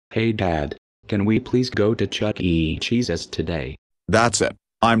Hey Dad, can we please go to Chuck E. Cheese's today? That's it.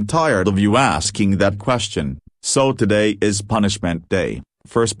 I'm tired of you asking that question. So today is punishment day.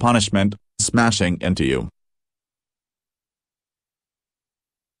 First punishment, smashing into you.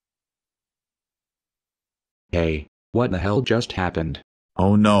 Hey, what the hell just happened?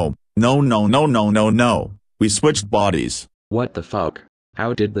 Oh no, no. We switched bodies. What the fuck?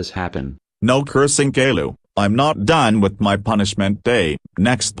 How did this happen? No cursing, Caillou. I'm not done with my punishment day.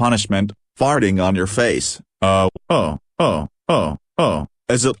 Next punishment, farting on your face.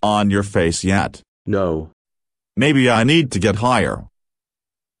 Is it on your face yet? No. Maybe I need to get higher.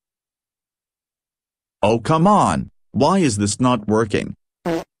 Oh come on, why is this not working?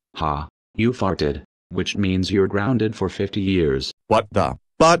 Ha, you farted, which means you're grounded for 50 years. What the?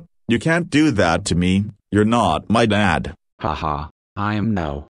 But, you can't do that to me, you're not my dad. Haha, I am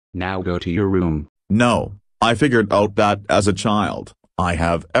now. Now go to your room. No, I figured out that as a child, I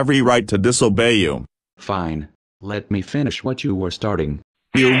have every right to disobey you. Fine. Let me finish what you were starting.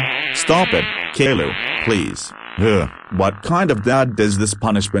 You, stop it, Caillou, please. Ugh, what kind of dad does this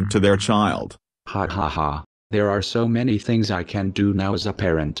punishment to their child? Ha ha ha. There are so many things I can do now as a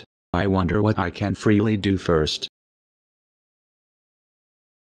parent. I wonder what I can freely do first.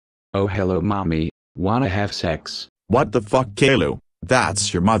 Oh hello mommy, wanna have sex? What the fuck, Caillou?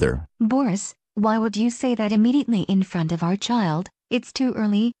 That's your mother. Boris, why would you say that immediately in front of our child? It's too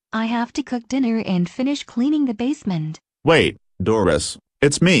early, I have to cook dinner and finish cleaning the basement. Wait, Doris,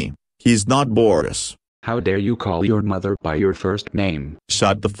 it's me. He's not Boris. How dare you call your mother by your first name?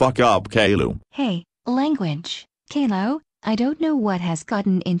 Shut the fuck up, Caillou. Hey, language. Caillou, I don't know what has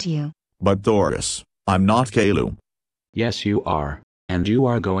gotten into you. But Doris, I'm not Caillou. Yes you are. And you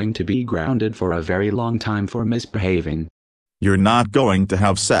are going to be grounded for a very long time for misbehaving. You're not going to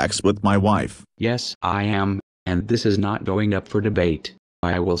have sex with my wife. Yes I am, and this is not going up for debate.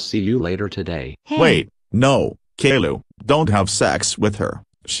 I will see you later today. Hey. Wait, no, Caillou, don't have sex with her.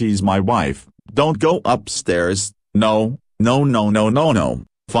 She's my wife. Don't go upstairs. No.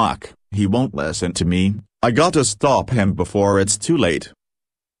 Fuck, he won't listen to me. I gotta stop him before it's too late.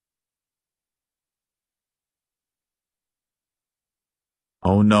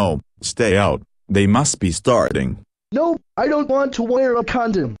 Oh no, stay out. They must be starting. No, I don't want to wear a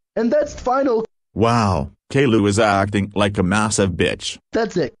condom. And that's final. Wow, Caillou is acting like a massive bitch.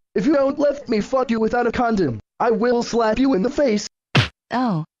 That's it. If you don't let me fuck you without a condom, I will slap you in the face.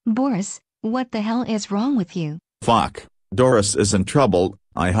 Oh, Boris, what the hell is wrong with you? Fuck, Doris is in trouble.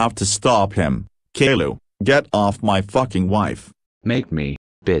 I have to stop him. Caillou, get off my fucking wife. Make me,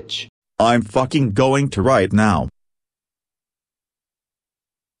 bitch. I'm fucking going to right now.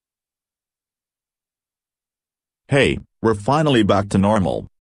 Hey, we're finally back to normal.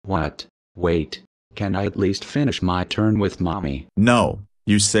 What? Wait. Can I at least finish my turn with mommy? No,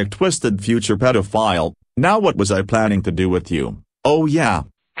 you sick twisted future pedophile. Now what was I planning to do with you? Oh yeah.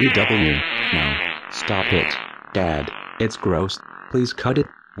 EW. No. Stop it. Dad, it's gross. Please cut it.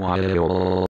 Why?